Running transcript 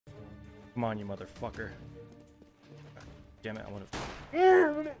Come on, you motherfucker. God damn it, I'm gonna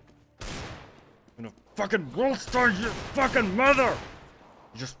fucking roll star your fucking mother!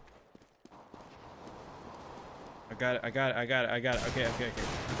 Just... I got it. Okay,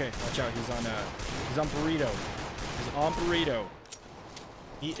 watch out, he's on burrito. He's on burrito.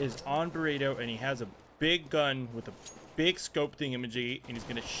 He is on burrito, and he has a big gun with a big scope thingamajiggy, and he's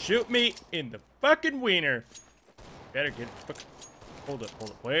gonna shoot me in the fucking wiener. Better get it. Hold up.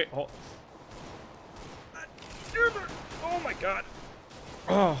 Wait, hold. Oh my god.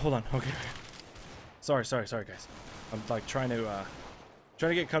 Oh, hold on. Okay. Sorry, guys. I'm like trying to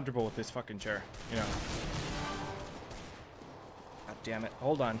get comfortable with this fucking chair. You know. God damn it.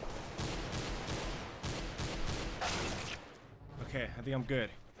 Hold on. Okay, I think I'm good.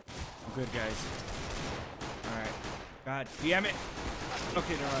 I'm good, guys. Alright. God damn it.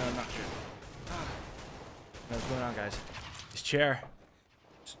 Okay, no, I'm not sure. What's going on, guys? This chair.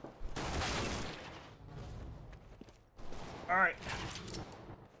 Alright.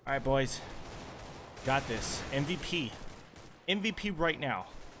 Alright, boys. Got this. MVP. MVP right now.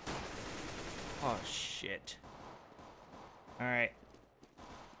 Oh, shit. Alright.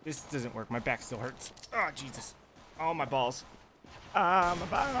 This doesn't work. My back still hurts. Oh, Jesus. Oh, my balls. Ah, my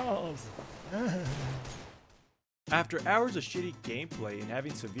balls. After hours of shitty gameplay and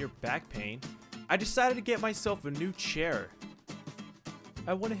having severe back pain, I decided to get myself a new chair.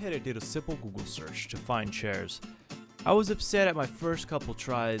 I went ahead and did a simple Google search to find chairs. I was upset at my first couple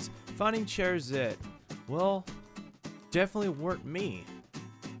tries finding chairs that, well, definitely weren't me.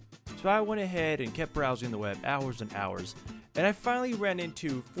 So I went ahead and kept browsing the web hours and hours, and I finally ran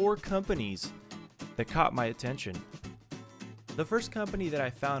into 4 companies that caught my attention. The first company that I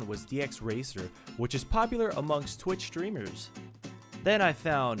found was DXRACER, which is popular amongst Twitch streamers. Then I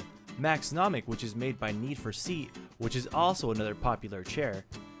found Maxnomic, which is made by Need for Seat, which is also another popular chair.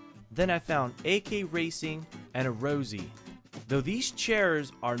 Then I found AK Racing and Arozzi. Though these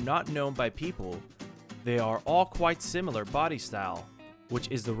chairs are not known by people, they are all quite similar body style, which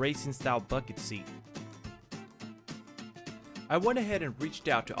is the racing style bucket seat. I went ahead and reached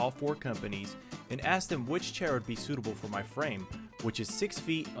out to all 4 companies and asked them which chair would be suitable for my frame, which is 6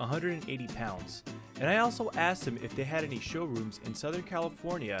 feet, 180 pounds. And I also asked them if they had any showrooms in Southern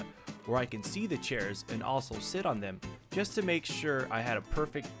California where I can see the chairs and also sit on them, just to make sure I had a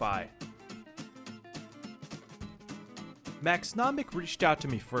perfect buy. Maxnomic reached out to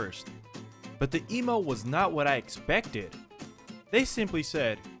me first, but the email was not what I expected. They simply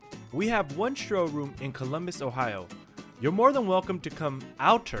said, "We have one showroom in Columbus, Ohio. You're more than welcome to come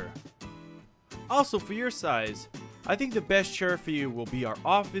outer. Also, for your size, I think the best chair for you will be our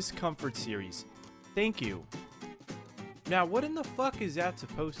Office Comfort Series. Thank you." Now, what in the fuck is that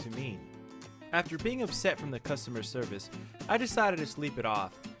supposed to mean? After being upset from the customer service, I decided to sleep it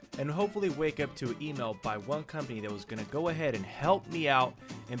off and hopefully wake up to an email by one company that was going to go ahead and help me out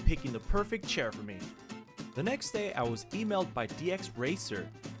in picking the perfect chair for me. The next day, I was emailed by DXRACER,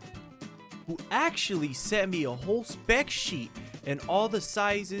 who actually sent me a whole spec sheet and all the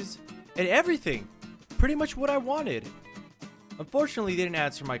sizes and everything. Pretty much what I wanted. Unfortunately, they didn't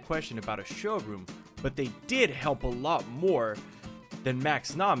answer my question about a showroom, but they did help a lot more than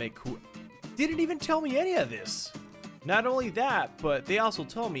Maxnomic, who didn't even tell me any of this. Not only that, but they also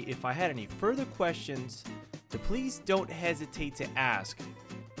told me if I had any further questions, to please don't hesitate to ask.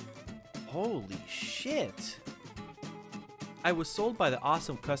 Holy shit. I was sold by the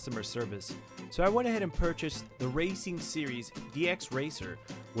awesome customer service, so I went ahead and purchased the Racing Series DXRACER,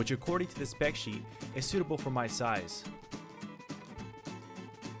 which according to the spec sheet is suitable for my size.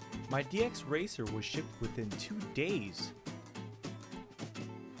 My DXRACER was shipped within 2 days.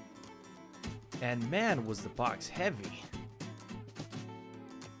 And man, was the box heavy.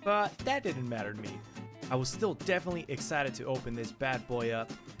 But that didn't matter to me. I was still definitely excited to open this bad boy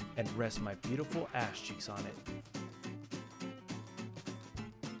up and rest my beautiful ass cheeks on it.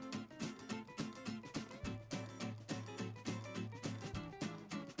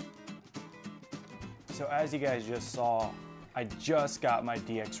 So as you guys just saw, I just got my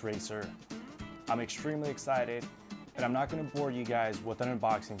DXRACER. I'm extremely excited, and I'm not going to bore you guys with an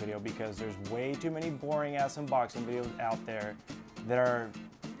unboxing video because there's way too many boring ass unboxing videos out there that are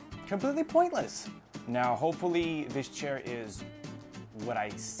completely pointless. Now hopefully this chair is what I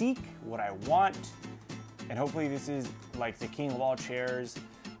seek, what I want, and hopefully this is like the king of all chairs,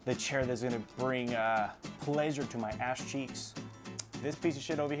 the chair that's going to bring pleasure to my ass cheeks. This piece of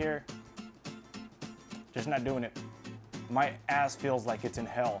shit over here, just not doing it. My ass feels like it's in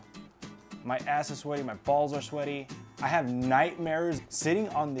hell. My ass is sweaty, my balls are sweaty. I have nightmares sitting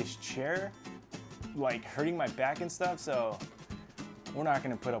on this chair, like hurting my back and stuff, so we're not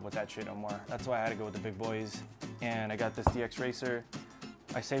gonna put up with that shit no more. That's why I had to go with the big boys. And I got this DXRACER.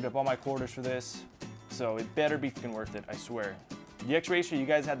 I saved up all my quarters for this, so it better be fucking worth it, I swear. DXRACER, you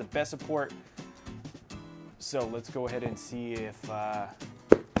guys had the best support. So let's go ahead and see if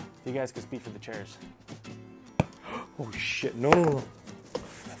you guys can speak for the chairs. Oh shit, no.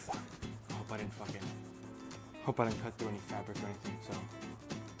 Hope I didn't cut through any fabric or anything, so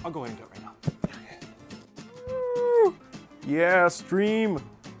I'll go ahead and do it right now. Yeah, stream.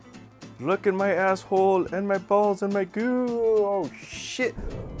 Look at my asshole and my balls and my goo. Oh shit.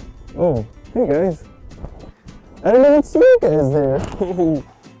 Oh, hey guys. I didn't even see you guys there.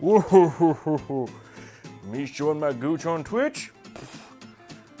 Whoa. Me showing my gooch on Twitch?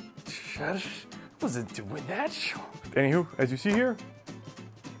 I wasn't doing that. Anywho, as you see here,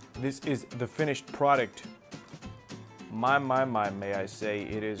 this is the finished product. My, may I say,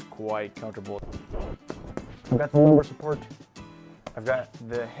 it is quite comfortable. I've got the lumbar support. I've got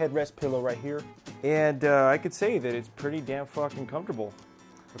the headrest pillow right here. And I could say that it's pretty damn fucking comfortable.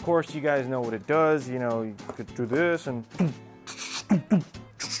 Of course, you guys know what it does. You know, you could do this and...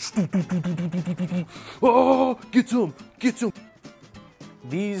 Oh, get some.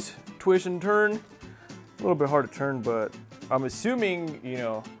 These twist and turn. A little bit hard to turn, but I'm assuming, you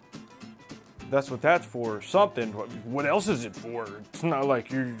know, that's what that's for. Something. What else is it for? It's not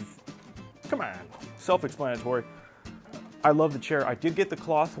like you're... Come on. Self-explanatory. I love the chair. I did get the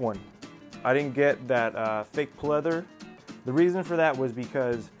cloth one. I didn't get that fake pleather. The reason for that was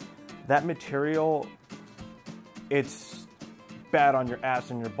because that material, it's bad on your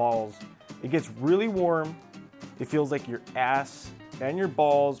ass and your balls. It gets really warm. It feels like your ass and your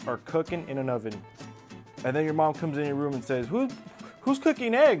balls are cooking in an oven. And then your mom comes in your room and says, who's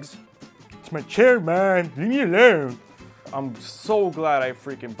cooking eggs? It's my chair, man. Leave me alone. I'm so glad I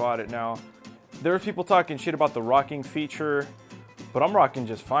freaking bought it now. There are people talking shit about the rocking feature, but I'm rocking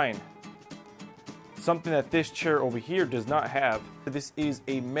just fine. Something that this chair over here does not have. This is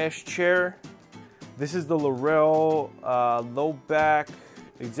a mesh chair. This is the Laurel low back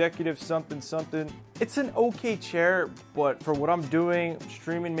executive something. It's an okay chair, but for what I'm doing,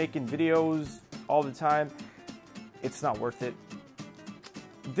 streaming, making videos all the time, it's not worth it.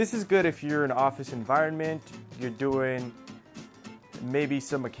 This is good if you're in an office environment, you're doing maybe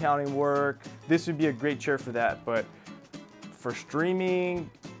some accounting work. This would be a great chair for that, but for streaming,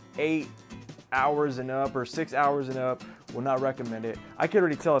 8 hours and up or 6 hours and up, will not recommend it. I can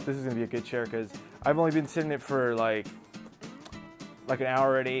already tell if this is gonna be a good chair because I've only been sitting in it for like an hour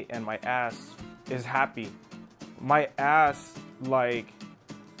already, and my ass is happy. My ass, like,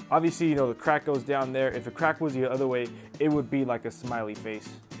 obviously, you know, the crack goes down there. If the crack was the other way, it would be like a smiley face.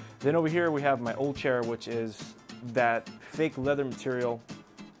 Then over here we have my old chair, which is that fake leather material.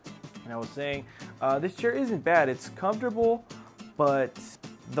 And I was saying, this chair isn't bad. It's comfortable, but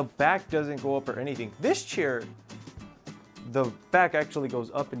the back doesn't go up or anything. This chair, the back actually goes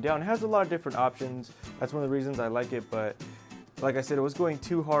up and down. It has a lot of different options. That's one of the reasons I like it, but like I said, it was going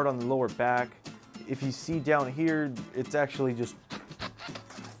too hard on the lower back. If you see down here, it's actually just,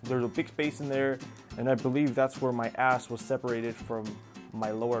 there's a big space in there, and I believe that's where my ass was separated from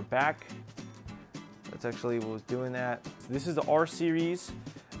my lower back. That's actually what was doing that. This is the R-Series.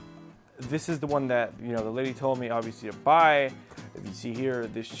 This is the one that, you know, the lady told me obviously to buy. If you see here,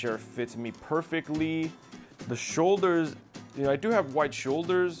 this chair fits me perfectly. The shoulders, you know, I do have wide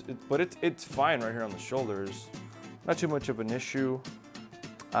shoulders, but it's fine right here on the shoulders. Not too much of an issue.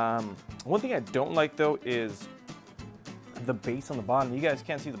 One thing I don't like though is the base on the bottom. You guys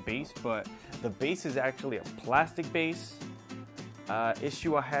can't see the base, but the base is actually a plastic base.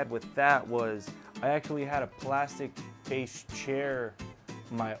 Issue I had with that was I actually had a plastic base chair,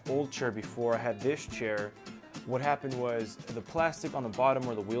 my old chair before I had this chair. What happened was the plastic on the bottom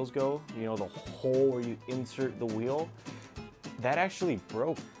where the wheels go, you know, the hole where you insert the wheel, that actually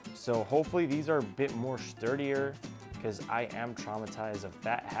broke. So hopefully these are a bit more sturdier, because I am traumatized of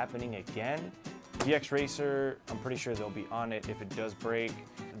that happening again. DXRACER, I'm pretty sure they'll be on it if it does break.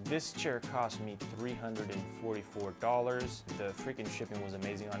 This chair cost me $344. The freaking shipping was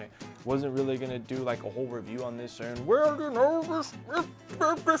amazing on it. Wasn't really gonna do like a whole review on this and well, you know,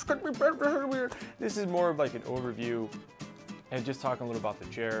 this could be better. This is more of like an overview and just talking a little about the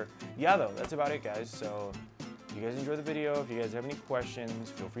chair. Yeah though, that's about it guys. So if you guys enjoyed the video, if you guys have any questions,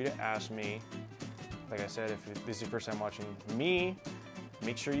 feel free to ask me. Like I said, if this is your first time watching me,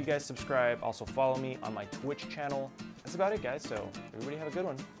 make sure you guys subscribe. Also follow me on my Twitch channel. That's about it, guys. So everybody have a good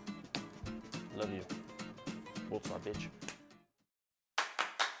one. Love you. Wolf's our bitch.